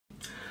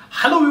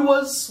Hello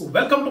viewers,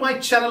 welcome to my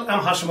channel. I'm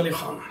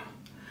Hasham.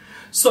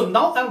 So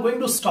now I'm going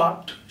to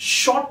start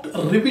short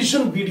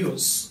revision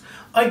videos.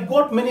 I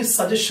got many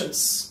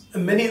suggestions,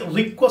 many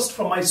requests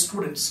from my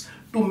students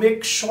to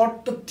make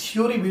short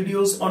theory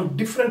videos on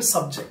different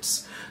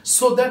subjects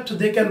so that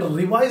they can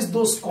revise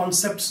those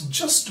concepts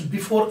just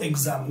before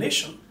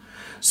examination.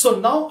 So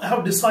now I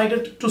have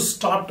decided to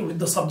start with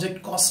the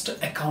subject cost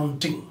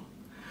accounting.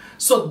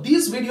 So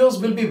these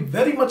videos will be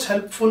very much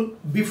helpful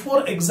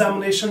before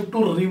examination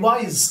to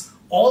revise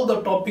all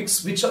the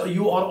topics which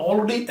you are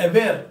already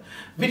aware,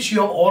 which you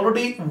have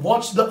already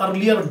watched the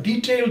earlier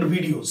detailed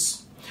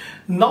videos.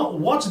 Now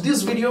watch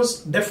these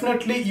videos,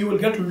 definitely you will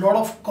get a lot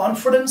of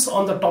confidence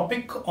on the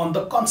topic, on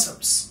the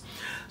concepts.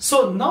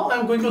 So now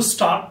I'm going to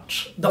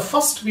start the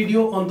first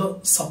video on the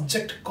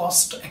subject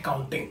cost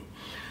accounting.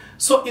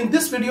 So in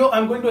this video,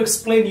 I'm going to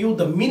explain you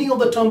the meaning of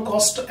the term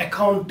cost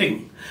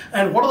accounting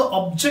and what are the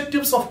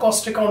objectives of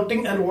cost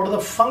accounting and what are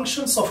the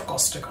functions of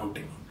cost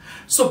accounting.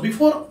 So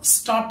before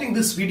starting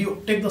this video,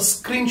 take the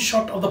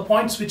screenshot of the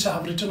points which I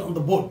have written on the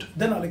board.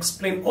 Then I'll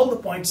explain all the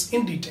points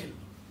in detail.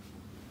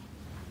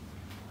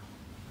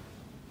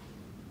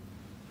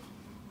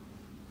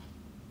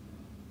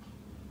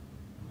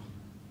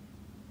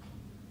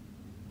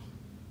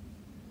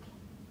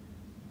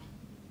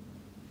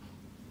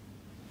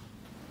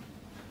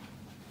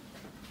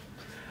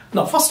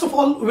 Now, first of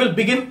all, we'll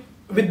begin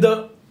with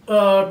the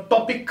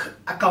topic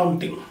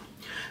accounting.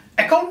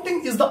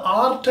 Accounting is the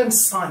art and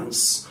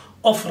science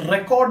of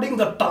recording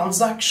the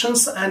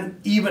transactions and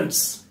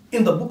events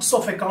in the books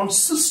of accounts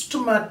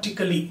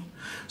systematically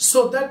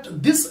so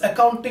that this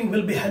accounting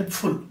will be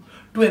helpful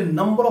to a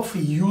number of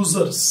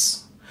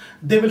users.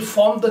 They will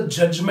form the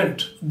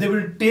judgment. They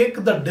will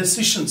take the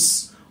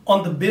decisions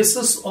on the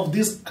basis of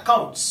these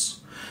accounts.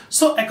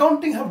 So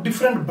accounting have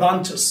different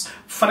branches: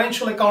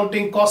 financial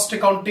accounting, cost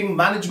accounting,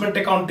 management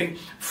accounting.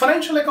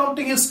 Financial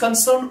accounting is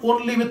concerned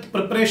only with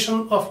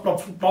preparation of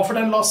profit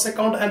and loss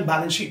account and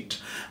balance sheet.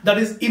 That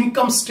is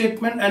income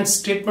statement and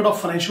statement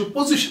of financial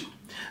position.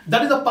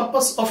 That is the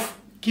purpose of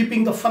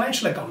keeping the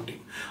financial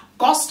accounting.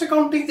 Cost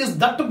accounting is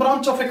that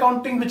branch of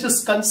accounting which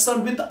is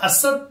concerned with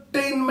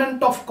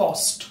ascertainment of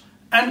cost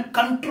and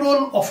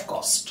control of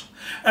cost.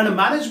 And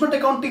management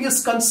accounting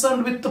is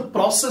concerned with the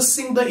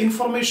processing the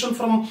information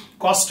from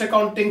cost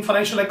accounting,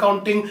 financial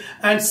accounting,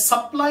 and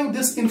supplying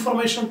this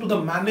information to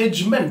the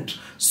management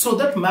so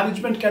that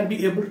management can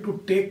be able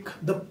to take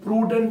the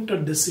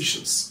prudent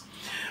decisions.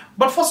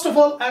 But first of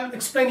all, I will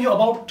explain you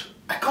about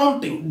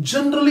accounting.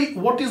 Generally,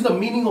 what is the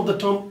meaning of the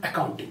term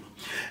accounting?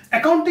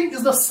 Accounting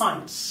is the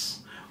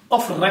science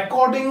of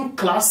recording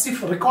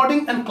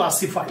and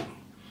classifying.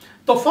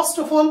 So first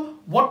of all,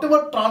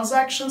 whatever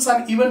transactions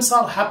and events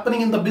are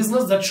happening in the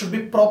business, that should be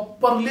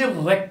properly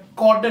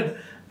recorded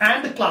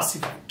and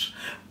classified.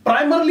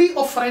 Primarily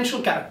of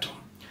financial character.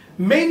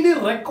 Mainly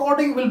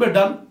recording will be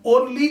done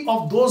only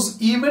of those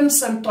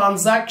events and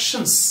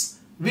transactions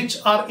which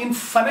are in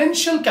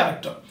financial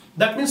character.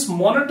 That means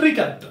monetary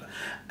character.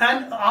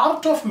 And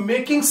art of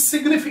making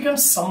significant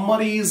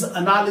summaries,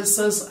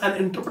 analysis and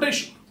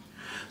interpretation.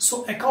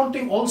 So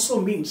accounting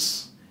also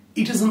means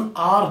it is an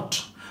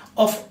art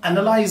of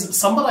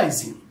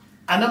summarizing,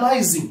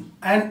 analyzing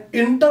and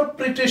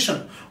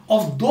interpretation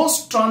of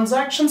those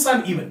transactions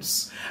and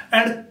events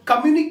and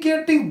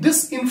communicating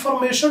this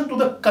information to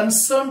the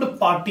concerned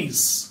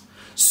parties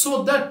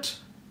so that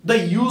the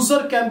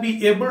user can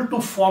be able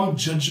to form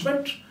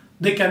judgment,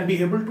 they can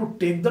be able to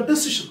take the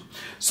decision.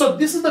 So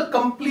this is the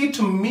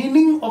complete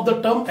meaning of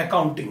the term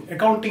accounting.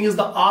 Accounting is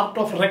the art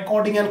of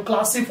recording and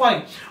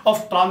classifying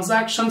of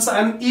transactions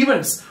and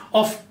events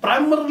of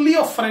primarily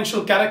of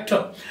financial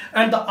character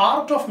and the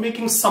art of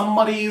making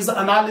summaries,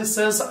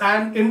 analysis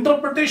and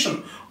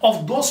interpretation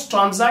of those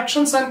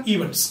transactions and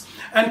events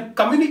and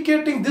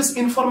communicating this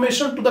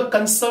information to the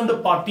concerned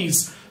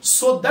parties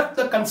so that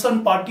the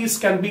concerned parties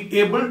can be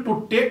able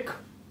to take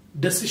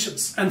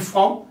decisions and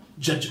form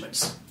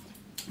judgments.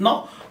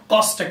 Now,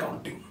 cost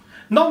accounting.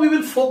 Now we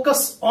will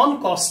focus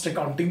on cost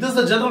accounting. This is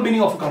the general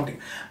meaning of accounting.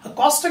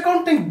 Cost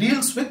accounting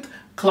deals with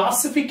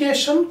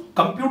classification,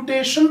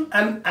 computation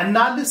and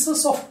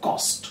analysis of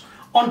cost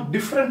on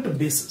different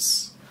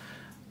bases.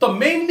 So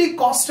mainly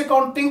cost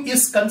accounting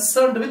is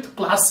concerned with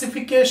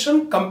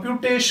classification,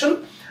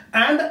 computation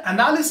and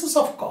analysis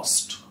of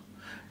cost.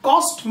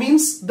 Cost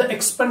means the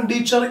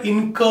expenditure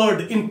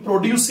incurred in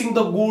producing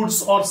the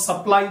goods or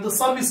supplying the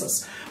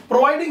services,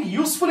 providing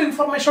useful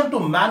information to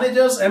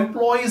managers,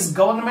 employees,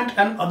 government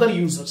and other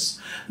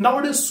users.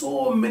 Nowadays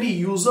so many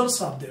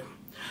users are there.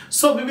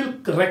 So we will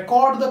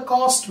record the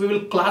cost, we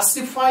will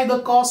classify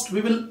the cost,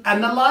 we will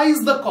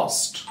analyze the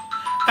cost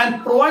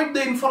and provide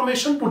the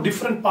information to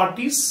different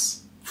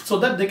parties so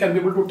that they can be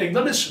able to take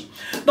the decision.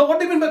 Now what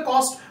do you mean by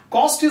cost?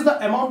 Cost is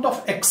the amount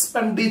of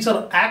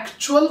expenditure,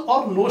 actual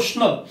or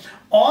notional,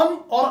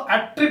 on or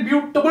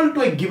attributable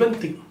to a given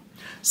thing.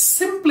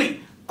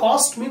 Simply,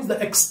 cost means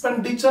the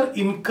expenditure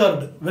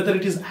incurred, whether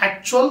it is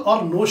actual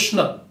or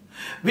notional,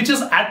 which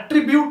is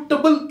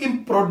attributable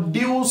in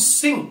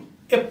producing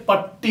a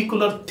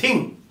particular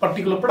thing,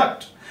 particular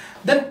product.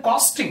 Then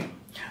costing.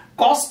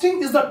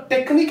 Costing is the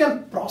technique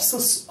and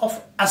process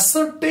of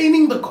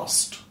ascertaining the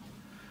cost.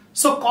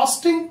 So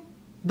costing,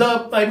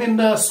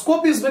 the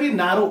scope is very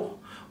narrow.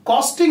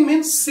 Costing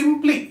means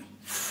simply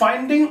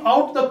finding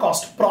out the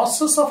cost,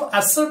 process of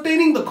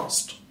ascertaining the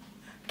cost,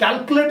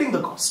 calculating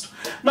the cost.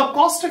 Now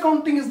cost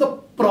accounting is the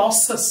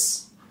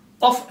process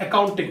of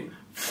accounting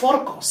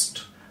for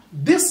cost.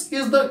 This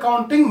is the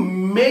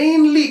accounting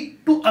mainly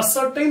to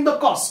ascertain the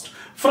cost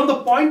from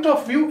the point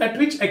of view at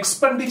which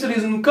expenditure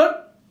is incurred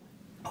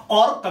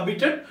or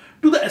committed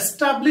to the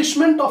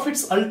establishment of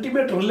its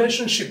ultimate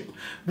relationship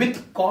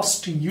with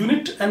cost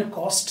unit and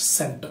cost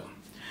center.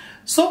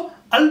 So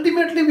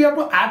ultimately we have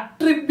to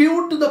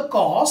attribute the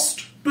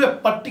cost to a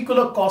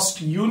particular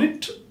cost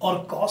unit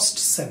or cost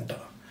center.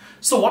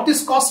 So what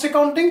is cost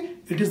accounting?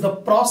 It is the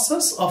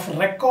process of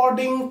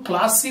recording,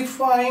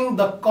 classifying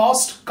the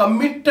cost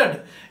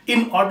committed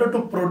in order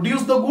to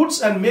produce the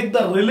goods and make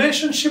the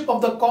relationship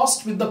of the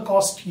cost with the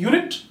cost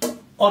unit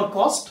or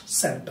cost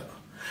center.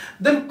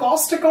 Then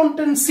cost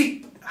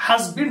accountancy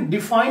has been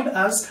defined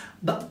as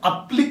the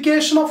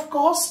application of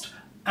cost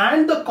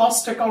and the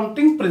cost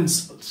accounting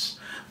principles.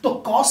 The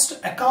cost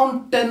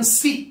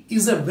accountancy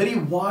is a very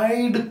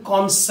wide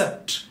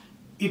concept.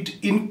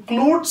 It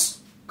includes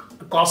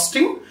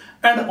costing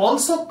and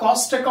also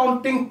cost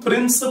accounting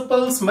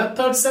principles,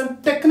 methods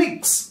and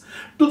techniques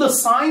to the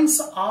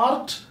science,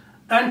 art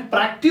and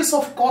practice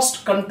of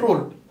cost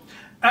control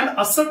and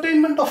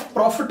ascertainment of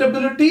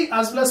profitability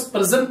as well as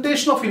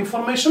presentation of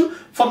information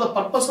for the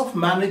purpose of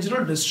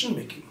managerial decision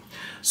making.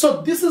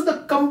 So this is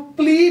the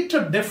complete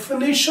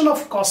definition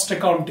of cost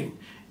accounting.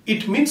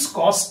 It means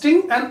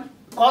costing and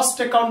cost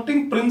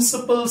accounting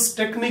principles,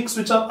 techniques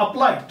which are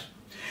applied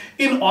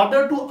in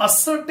order to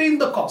ascertain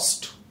the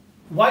cost.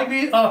 Why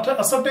we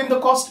ascertain the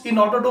cost? In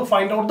order to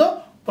find out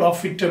the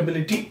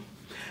profitability.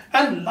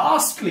 And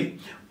lastly,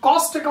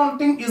 cost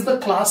accounting is the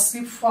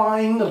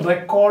classifying,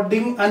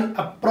 recording and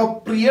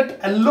appropriate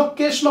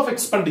allocation of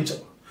expenditure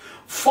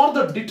for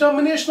the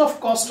determination of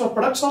cost of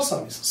products or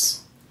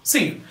services.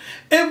 See,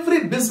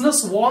 every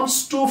business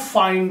wants to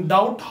find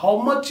out how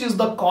much is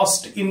the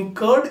cost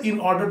incurred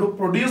in order to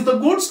produce the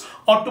goods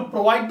or to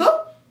provide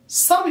the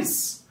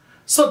service.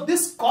 So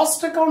this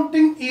cost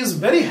accounting is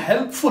very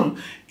helpful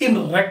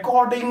in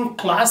recording,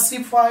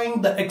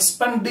 classifying the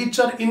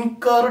expenditure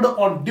incurred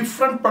on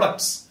different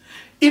products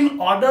in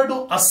order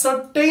to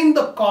ascertain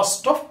the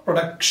cost of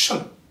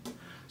production.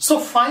 So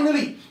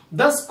finally,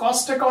 thus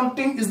cost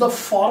accounting is the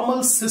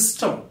formal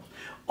system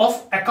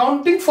of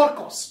accounting for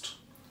cost.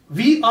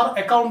 We are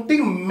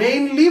accounting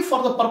mainly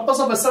for the purpose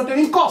of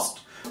ascertaining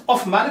cost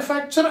of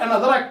manufacture and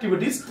other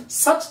activities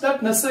such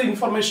that necessary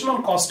information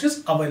on cost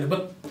is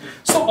available.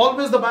 So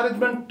always the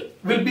management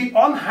will be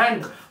on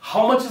hand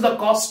how much is the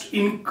cost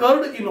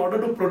incurred in order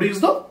to produce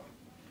the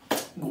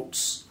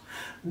goods.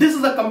 This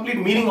is the complete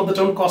meaning of the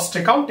term cost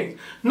accounting.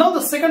 Now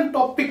the second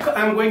topic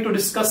I am going to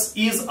discuss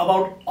is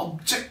about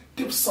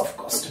objectives of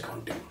cost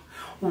accounting.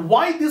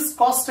 Why this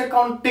cost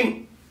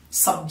accounting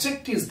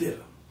subject is there?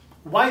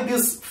 Why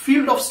this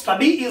field of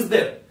study is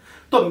there?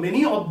 So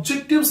many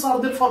objectives are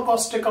there for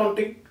cost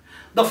accounting.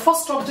 The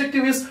first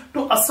objective is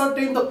to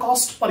ascertain the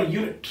cost per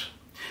unit.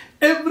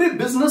 Every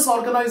business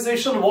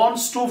organization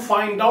wants to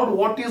find out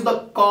what is the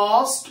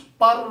cost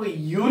per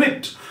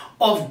unit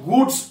of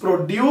goods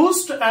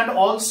produced and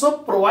also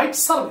provide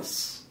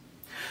service.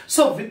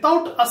 So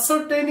without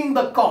ascertaining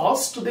the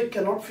cost, they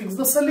cannot fix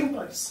the selling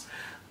price.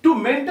 To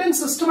maintain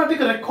systematic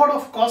record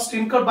of cost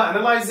incurred by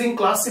analyzing,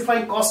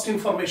 classifying cost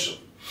information,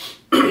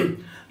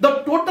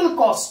 the total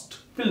cost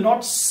will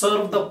not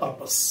serve the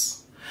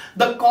purpose.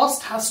 The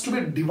cost has to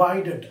be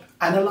divided,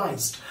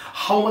 analyzed.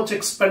 How much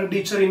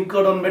expenditure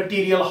incurred on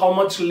material, how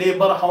much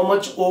labor, how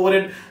much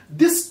overhead.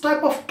 This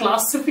type of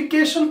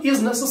classification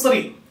is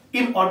necessary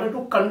in order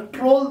to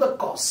control the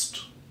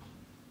cost.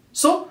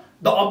 So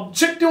the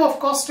objective of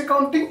cost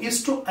accounting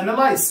is to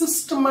analyze,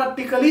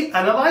 systematically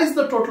analyze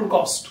the total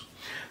cost.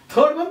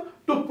 Third one,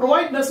 to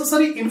provide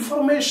necessary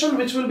information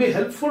which will be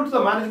helpful to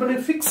the management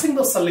in fixing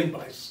the selling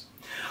price.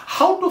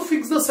 How to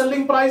fix the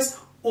selling price?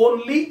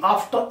 Only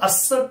after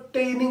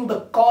ascertaining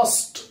the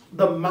cost,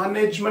 the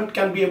management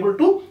can be able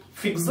to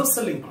fix the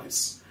selling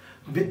price.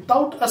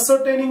 Without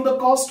ascertaining the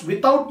cost,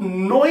 without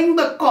knowing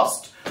the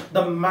cost,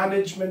 the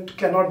management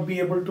cannot be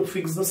able to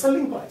fix the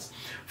selling price.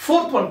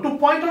 Fourth one, to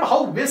point out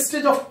how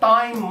wastage of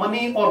time,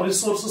 money or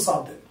resources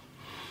are there.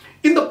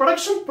 In the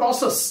production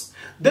process,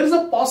 there is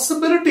a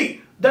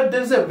possibility that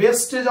there is a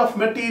wastage of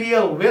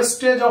material,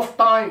 wastage of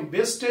time,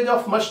 wastage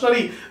of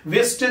machinery,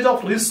 wastage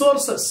of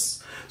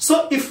resources.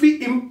 So if we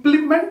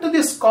implement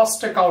this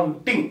cost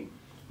accounting,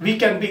 we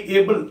can be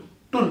able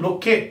to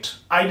locate,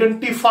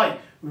 identify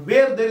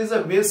where there is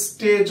a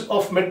wastage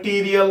of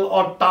material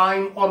or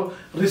time or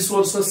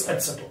resources,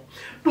 etc.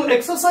 To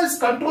exercise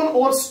control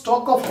over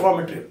stock of raw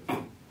material.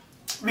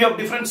 We have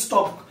different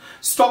stock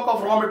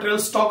of raw material,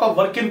 stock of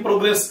work in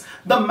progress.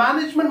 The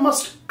management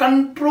must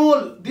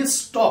control this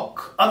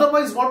stock.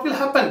 Otherwise, what will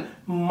happen?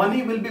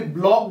 Money will be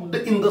blocked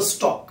in the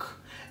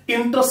stock.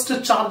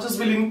 Interest charges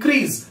will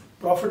increase.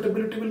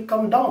 profitability will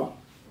come down.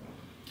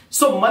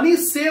 So money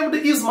saved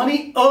is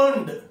money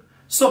earned.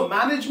 So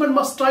management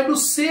must try to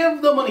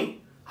save the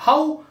money.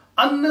 How?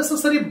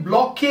 Unnecessary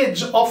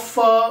blockage of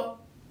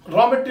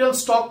raw material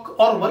stock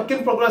or work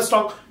in progress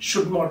stock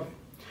should not be.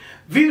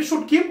 We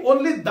should keep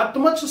only that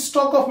much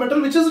stock of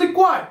metal which is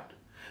required.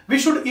 We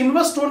should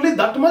invest only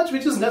that much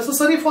which is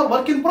necessary for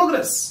work in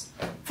progress.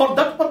 For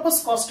that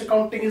purpose, cost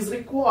accounting is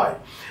required.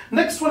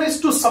 Next one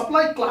is to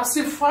supply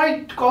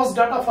classified cost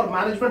data for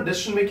management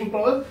decision making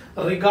process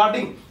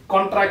regarding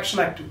contraction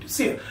activities.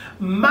 Here,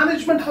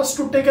 management has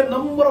to take a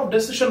number of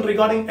decisions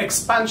regarding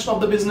expansion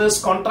of the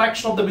business,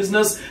 contraction of the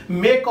business,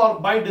 make or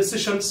buy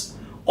decisions.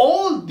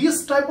 All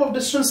these type of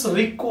decisions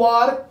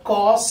require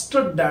cost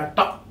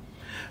data.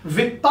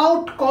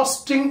 Without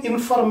costing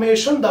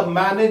information, the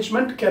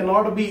management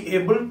cannot be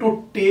able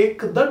to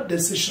take the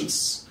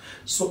decisions.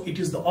 So it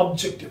is the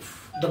objective.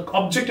 The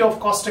objective of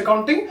cost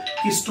accounting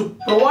is to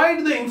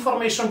provide the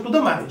information to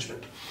the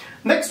management.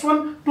 Next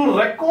one, to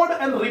record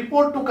and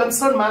report to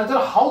concerned manager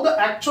how the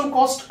actual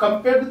cost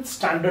compared with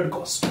standard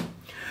cost.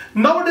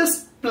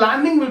 Nowadays,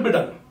 planning will be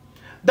done.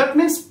 That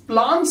means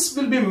plans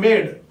will be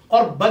made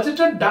or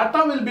budgeted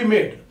data will be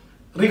made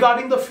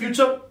regarding the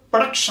future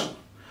production.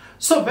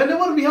 So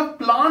whenever we have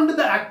planned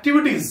the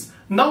activities,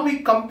 now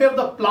we compare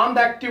the planned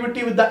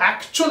activity with the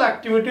actual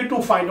activity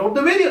to find out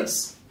the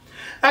variance.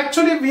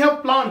 Actually, we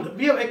have planned,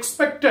 we have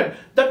expected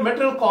that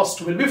material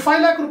cost will be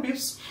 5 lakh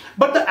rupees,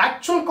 but the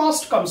actual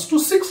cost comes to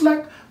 6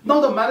 lakh. Now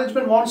the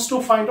management wants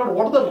to find out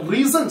what are the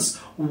reasons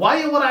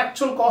why our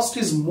actual cost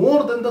is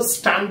more than the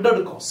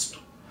standard cost.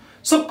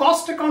 So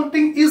cost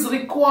accounting is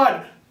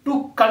required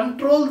to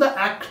control the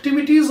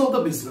activities of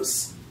the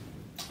business.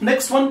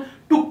 Next one,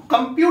 to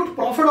compute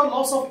profit or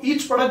loss of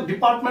each product,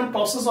 department,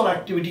 process or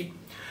activity.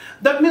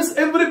 That means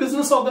every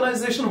business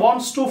organization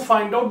wants to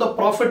find out the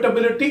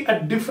profitability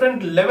at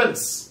different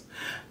levels,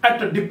 at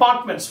the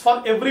departments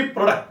for every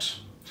product.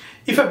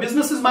 If a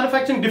business is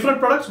manufacturing different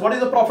products, what is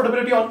the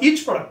profitability on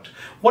each product?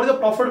 What is the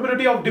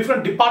profitability of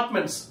different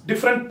departments,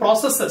 different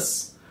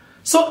processes?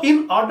 So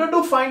in order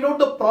to find out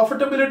the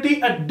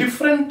profitability at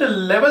different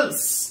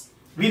levels,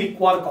 we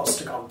require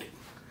cost accounting.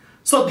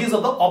 So these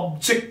are the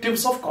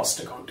objectives of cost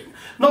accounting.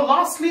 Now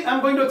lastly, I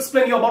am going to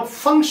explain you about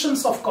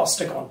functions of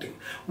cost accounting.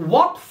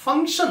 What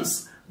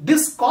functions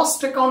this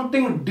cost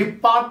accounting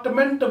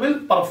department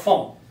will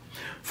perform?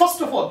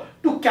 First of all,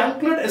 to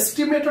calculate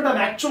estimated and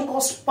actual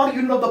cost per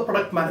unit of the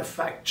product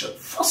manufactured.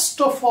 First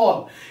of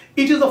all,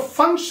 it is a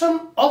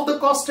function of the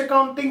cost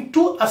accounting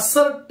to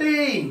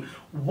ascertain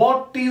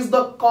what is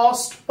the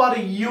cost per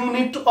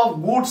unit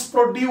of goods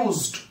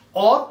produced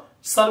or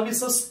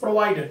services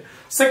provided.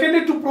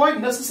 Secondly, to provide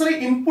necessary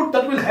input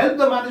that will help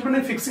the management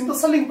in fixing the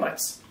selling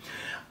price.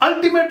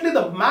 Ultimately,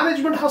 the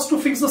management has to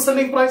fix the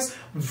selling price.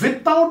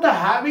 Without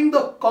having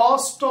the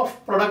cost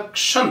of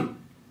production,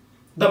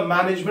 the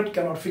management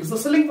cannot fix the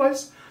selling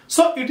price.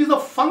 So it is a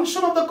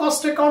function of the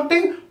cost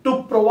accounting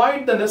to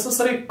provide the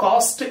necessary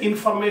cost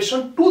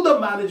information to the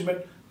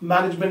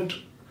management.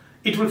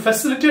 It will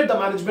facilitate the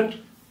management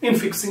in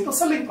fixing the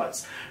selling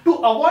price.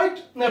 To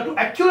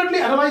accurately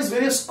analyze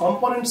various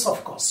components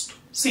of cost.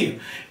 See,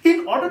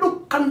 in order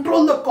to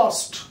control the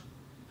cost,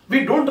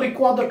 we don't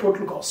require the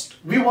total cost.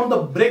 We want the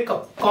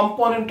breakup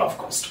component of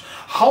cost.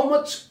 How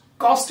much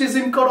cost is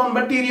incurred on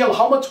material,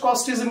 how much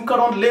cost is incurred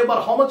on labor,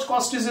 how much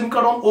cost is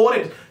incurred on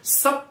overhead.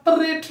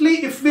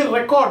 Separately, if we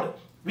record,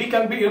 we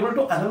can be able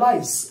to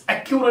analyze,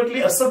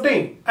 accurately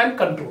ascertain and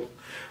control.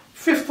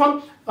 Fourth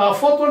one,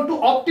 to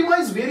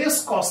optimize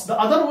various costs. In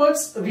other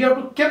words, we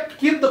have to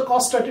keep the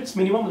cost at its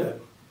minimum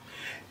level.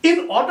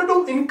 In order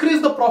to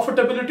increase the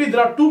profitability,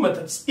 there are two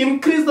methods.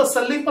 Increase the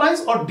selling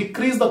price or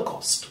decrease the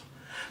cost.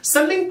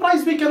 Selling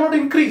price we cannot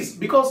increase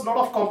because a lot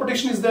of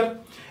competition is there.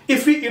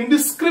 If we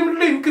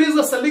indiscriminately increase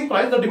the selling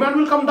price, the demand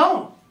will come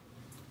down.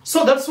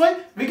 So that's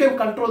why we can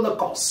control the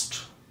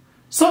cost.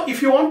 So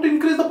if you want to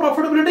increase the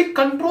profitability,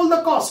 control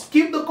the cost.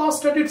 Keep the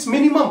cost at its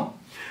minimum.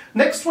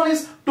 Next one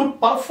is to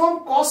perform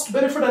cost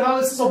benefit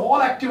analysis of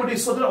all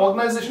activities so that the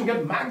organization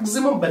get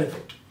maximum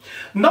benefit.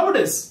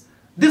 Nowadays,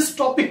 this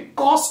topic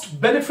cost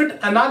benefit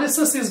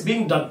analysis is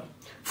being done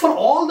for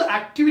all the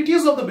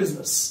activities of the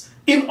business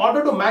in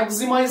order to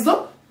maximize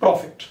the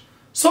profit.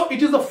 So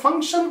it is the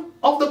function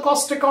of the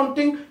cost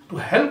accounting to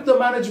help the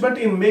management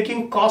in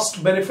making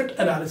cost benefit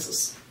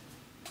analysis.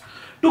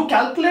 To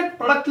calculate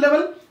product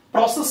level,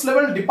 process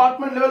level,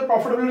 department level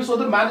profitability so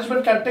that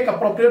management can take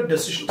appropriate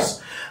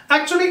decisions.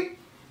 Actually,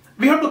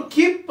 we have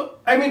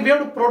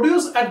to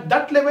produce at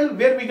that level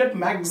where we get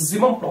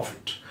maximum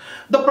profit.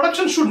 The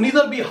production should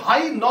neither be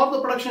high nor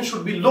the production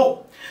should be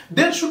low.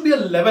 There should be a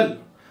level.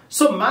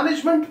 So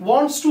management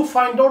wants to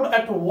find out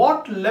at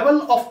what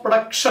level of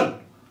production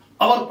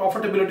our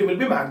profitability will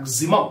be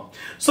maximum.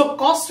 So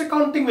cost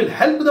accounting will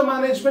help the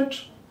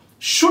management,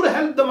 should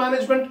help the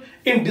management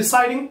in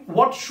deciding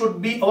what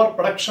should be our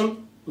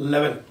production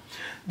level.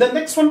 The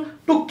next one,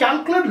 to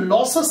calculate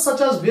losses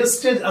such as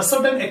wastage, a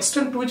certain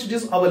extent to which it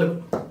is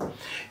available.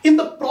 In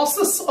the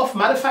process of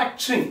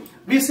manufacturing,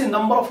 we see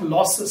number of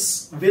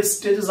losses,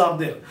 wastages are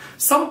there.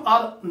 Some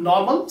are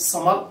normal,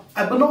 some are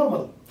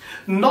abnormal.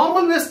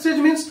 Normal wastage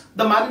means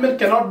the management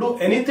cannot do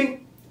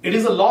anything. It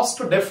is a loss,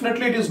 so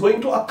definitely it is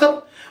going to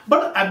occur.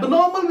 But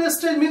abnormal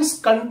wastage means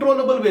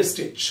controllable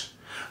wastage.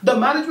 The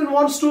management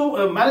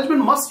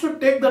must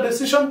take the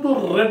decision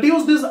to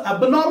reduce this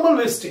abnormal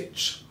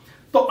wastage.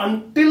 So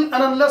until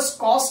and unless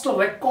cost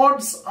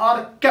records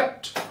are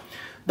kept,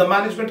 the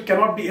management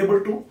cannot be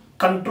able to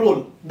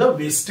control the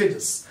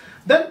wastages.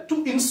 Then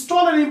to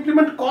install and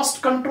implement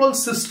cost control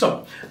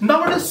system.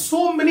 Nowadays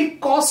so many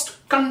cost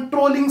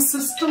controlling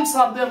systems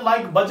are there,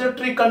 like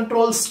budgetary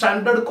control,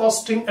 standard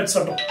costing,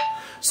 etc.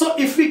 So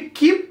if we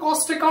keep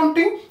cost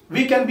accounting,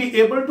 we can be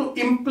able to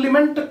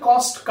implement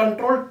cost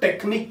control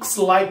techniques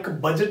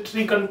like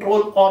budgetary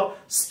control or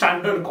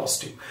standard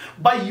costing.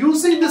 By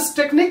using this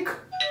technique,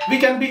 we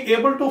can be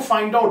able to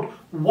find out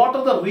what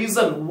are the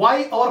reason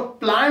why our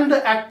planned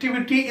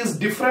activity is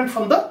different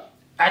from the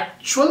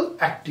actual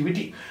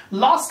activity.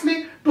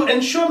 Lastly, to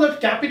ensure that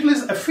capital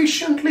is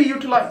efficiently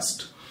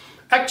utilized.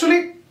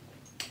 Actually,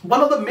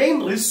 one of the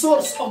main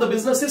resource of the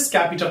business is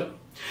capital.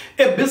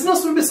 A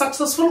business will be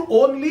successful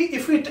only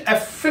if it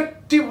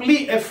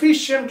effectively,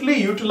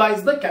 efficiently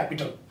utilize the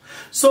capital.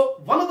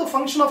 So one of the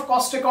function of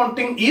cost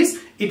accounting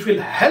is it will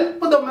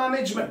help the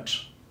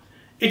management.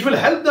 It will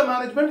help the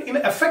management in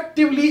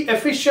effectively,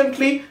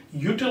 efficiently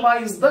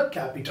utilize the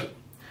capital.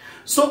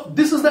 So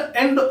this is the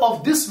end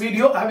of this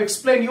video. I have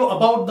explained you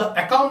about the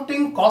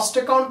accounting, cost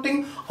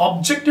accounting,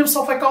 objectives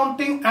of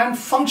accounting and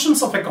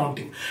functions of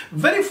accounting.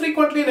 Very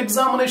frequently in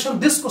examination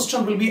this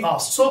question will be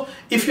asked. So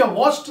if you have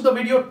watched the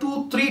video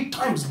 2-3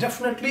 times,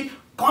 definitely,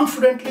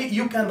 confidently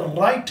you can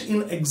write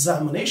in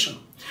examination.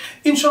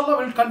 Inshallah,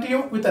 we'll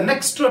continue with the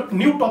next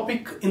new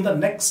topic in the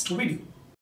next video.